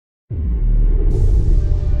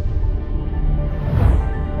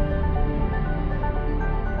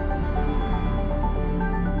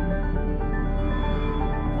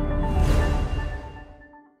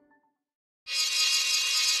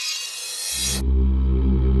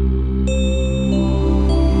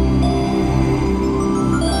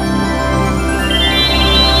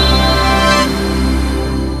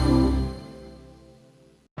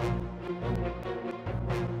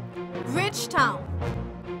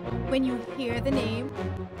When you hear the name,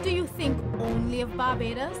 do you think only of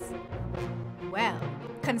Barbados? Well,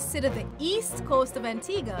 consider the east coast of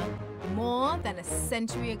Antigua more than a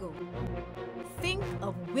century ago. Think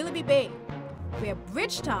of Willoughby Bay, where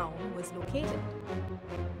Bridgetown was located.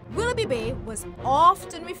 Willoughby Bay was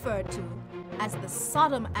often referred to as the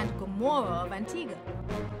Sodom and Gomorrah of Antigua.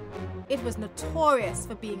 It was notorious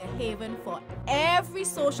for being a haven for every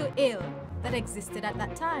social ill that existed at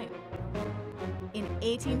that time. In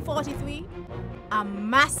 1843, a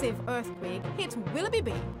massive earthquake hit Willoughby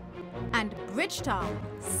Bay and Bridgetown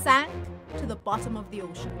sank to the bottom of the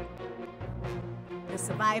ocean. The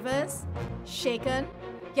survivors, shaken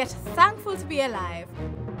yet thankful to be alive,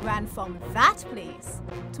 ran from that place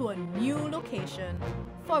to a new location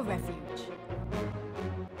for refuge.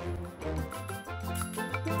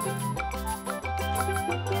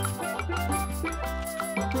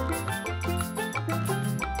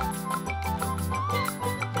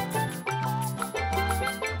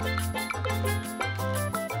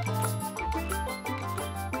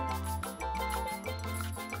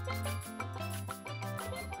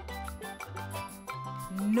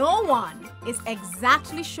 No one is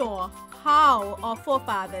exactly sure how our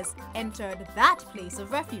forefathers entered that place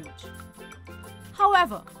of refuge.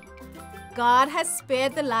 However, God has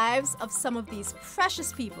spared the lives of some of these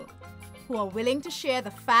precious people who are willing to share the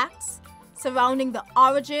facts surrounding the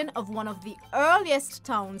origin of one of the earliest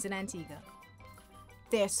towns in Antigua.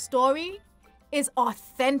 Their story is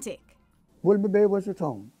authentic. Willoughby Bay was a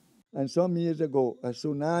town, and some years ago a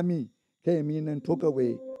tsunami came in and took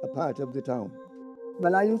away a part of the town.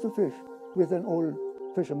 Well, I used to fish with an old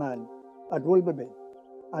fisherman at Willoughby Bay,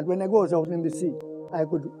 and when I goes out in the sea, I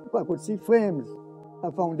could see frames,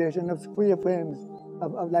 a foundation of square frames,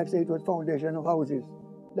 of like say it was foundation of houses,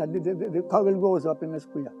 that the coral goes up in a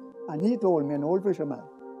square. And he told me, an old fisherman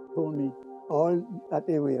told me, all that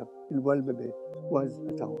area in Willoughby Bay was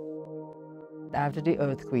a town. After the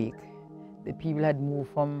earthquake, the people had moved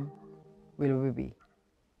from Willoughby Bay,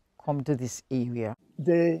 come to this area.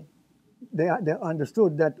 They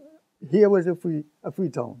understood that here was a free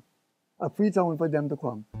town for them to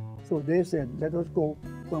come. So they said, let us go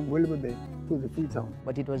from Willoughby Bay to the Freetown.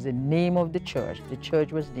 But it was the name of the church. The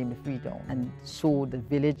church was named Freetown. And so the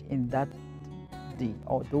village in that day,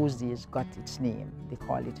 or those days, got its name. They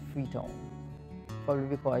call it Freetown. Probably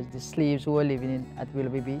because the slaves who were living at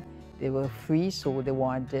Willoughby Bay, they were free, so they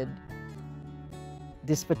wanted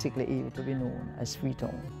this particular area to be known as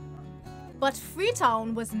Freetown. But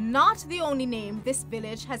Freetown was not the only name this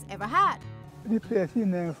village has ever had. The place is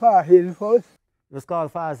named Far Hill first. It was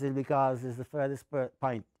called Far Hill because it's the furthest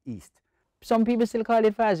point east. Some people still call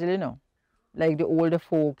it Far Hill, you know. Like the older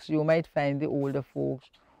folks, you might find the older folks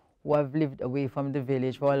who have lived away from the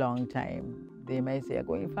village for a long time. They might say,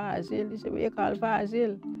 going Far Hill. They say, what you call Far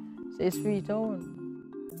Hill? Say it's Freetown.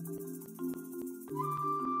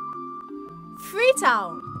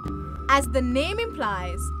 Freetown, as the name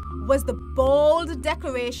implies, was the bold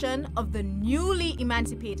declaration of the newly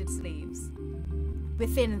emancipated slaves.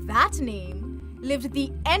 Within that name lived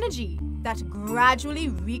the energy that gradually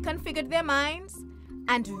reconfigured their minds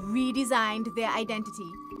and redesigned their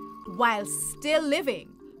identity while still living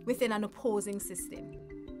within an opposing system.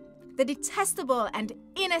 The detestable and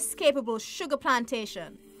inescapable sugar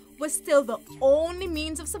plantation was still the only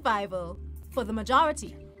means of survival for the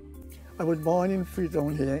majority. I was born in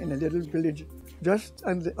Freetown here, in a little village just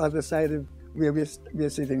on the other side of where we're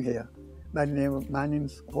sitting here, by the name of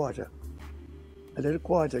Manning's Quarter. A little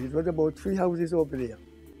quarter. It was about 3 houses over there,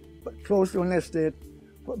 but close to an estate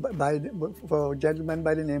for a gentleman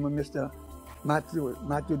by the name of Mr.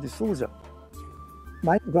 Matthew de Souza.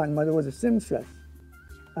 My grandmother was a seamstress,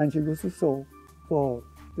 and she used to sew for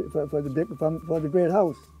the great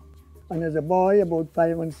house. And as a boy, about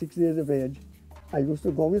 5 and 6 years of age, I used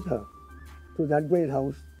to go with her to that great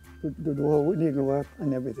house to do her needlework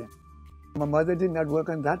and everything. My mother did not work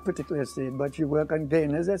on that particular estate, but she worked on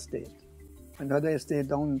Dana's estate, another estate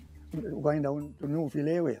going down to Newfield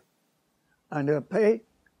area. And her pay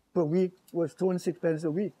per week was 2 and 6 pence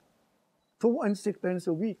a week. 2 and 6 pence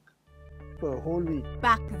a week for a whole week.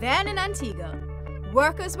 Back then in Antigua,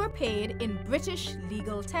 workers were paid in British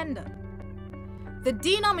legal tender. The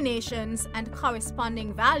denominations and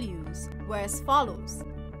corresponding values were as follows.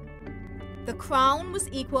 The crown was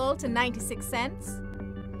equal to 96 cents.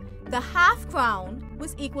 The half crown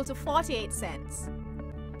was equal to 48 cents.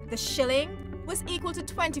 The shilling was equal to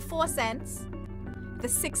 24 cents. The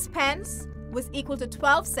 6 pence was equal to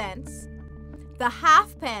 12 cents. The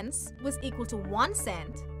half pence was equal to 1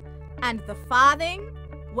 cent. And the farthing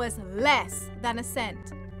was less than a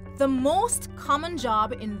cent. The most common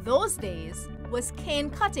job in those days was cane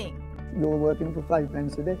cutting. You were working for 5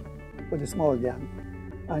 pence a day for the small gang.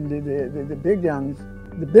 And the big gangs,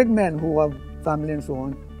 the big men who have family and so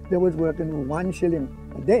on, they was working for 1 shilling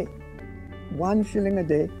a day. 1 shilling a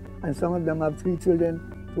day, and some of them have 3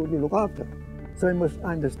 children to look after. So you must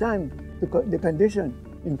understand the condition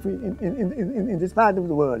in this part of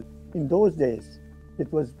the world. In those days,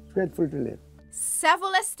 it was dreadful to live.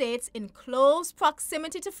 Several estates in close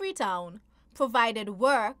proximity to Freetown provided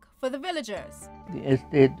work for the villagers. The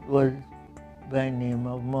estate was by name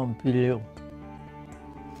of Montpelier.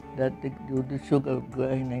 That they do the sugar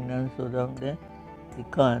grinding and so down there. The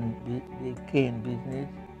cane business.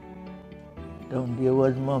 Down there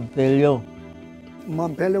was Montpelier.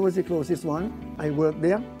 Montpelier was the closest one. I worked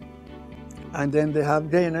there. And then they have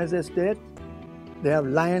Dana's estate. They have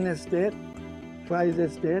Lion estate, Price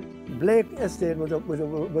estate. Blake estate was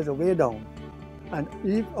a way down. And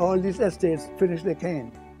if all these estates finish the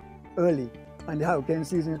cane early and the hurricane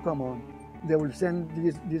season come on, they will send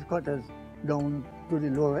these cutters down to the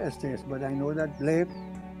lower estates. But I know that Blake,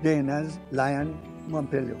 Dana's, Lion,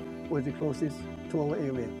 Montpelier was the closest to our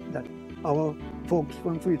area that our folks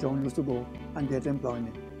from Freetown used to go and get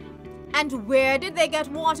employment. And where did they get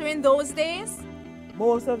water in those days?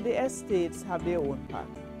 Most of the estates have their own pan.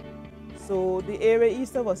 So the area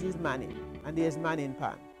east of us is Manning, and there's Manning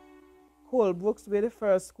Pan. Colebrook's, where the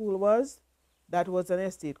first school was, that was an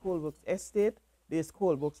estate, Colebrook's estate, there's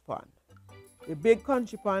Colebrook's Pond. The big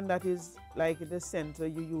country pond that is like in the center,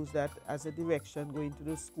 you use that as a direction going to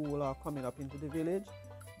the school or coming up into the village.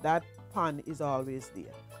 That pond is always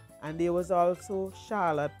there. And there was also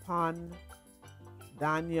Charlotte Pond,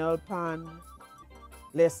 Daniel Pond,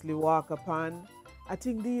 Leslie Walker Pond. I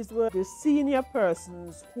think these were the senior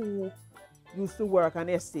persons who used to work on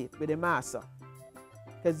estate with the master,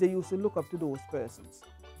 because they used to look up to those persons.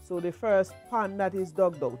 So the first pond that is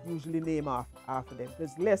dug out, usually named after them,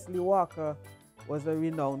 because Leslie Walker was a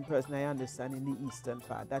renowned person, I understand, in the eastern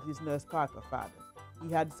part. That is Nurse Parker's father.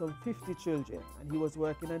 He had some 50 children, and he was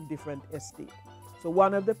working on different estates. So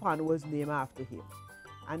one of the ponds was named after him.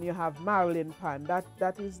 And you have Marilyn Pond.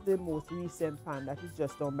 That is the most recent pond that is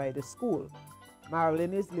just down by the school.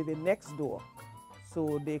 Marilyn is living next door,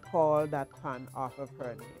 so they call that pond off of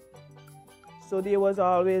her name. So there was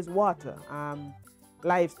always water.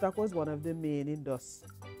 Livestock was one of the main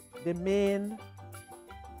industries. The main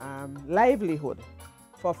livelihood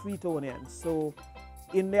for Freetonians. So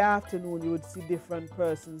in the afternoon, you would see different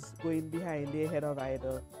persons going behind their head of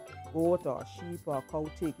either goat or sheep or cow,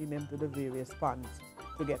 taking them to the various ponds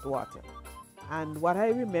to get water. And what I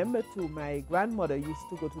remember too, my grandmother used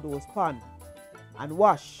to go to those ponds and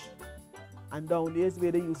wash. And down there is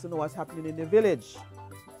where they used to know what's happening in the village.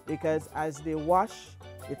 Because as they wash,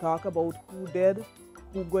 they talk about who dead,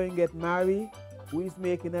 who going to get married, who is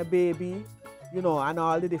making a baby, you know, and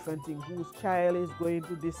all the different things, whose child is going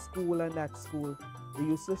to this school and that school. They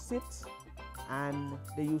used to sit and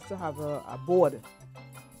they used to have a board.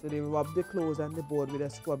 So they rub the clothes on the board with a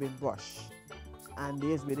scrubbing brush. And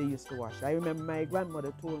there's where they used to wash. I remember my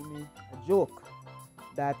grandmother told me a joke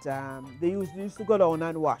that they used to go down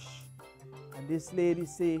and wash. And this lady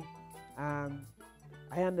say, I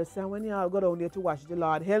understand when you all go down there to wash, the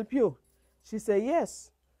Lord help you. She said,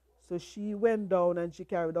 yes. So she went down and she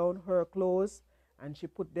carried down her clothes and she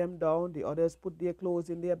put them down. The others put their clothes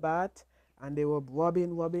in their bath and they were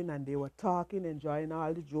rubbing and they were talking, enjoying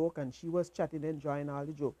all the joke, and she was chatting, enjoying all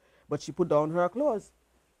the joke. But she put down her clothes.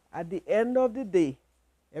 At the end of the day,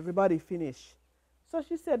 everybody finished. So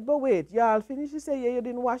she said, but wait, y'all finished? She said, yeah, you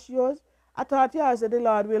didn't wash yours? I thought y'all said the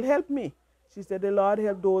Lord will help me. She said the Lord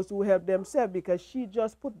help those who help themselves, because she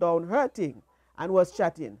just put down her thing and was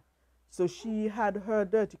chatting. So she had her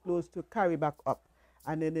dirty clothes to carry back up.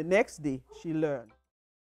 And then the next day, she learned.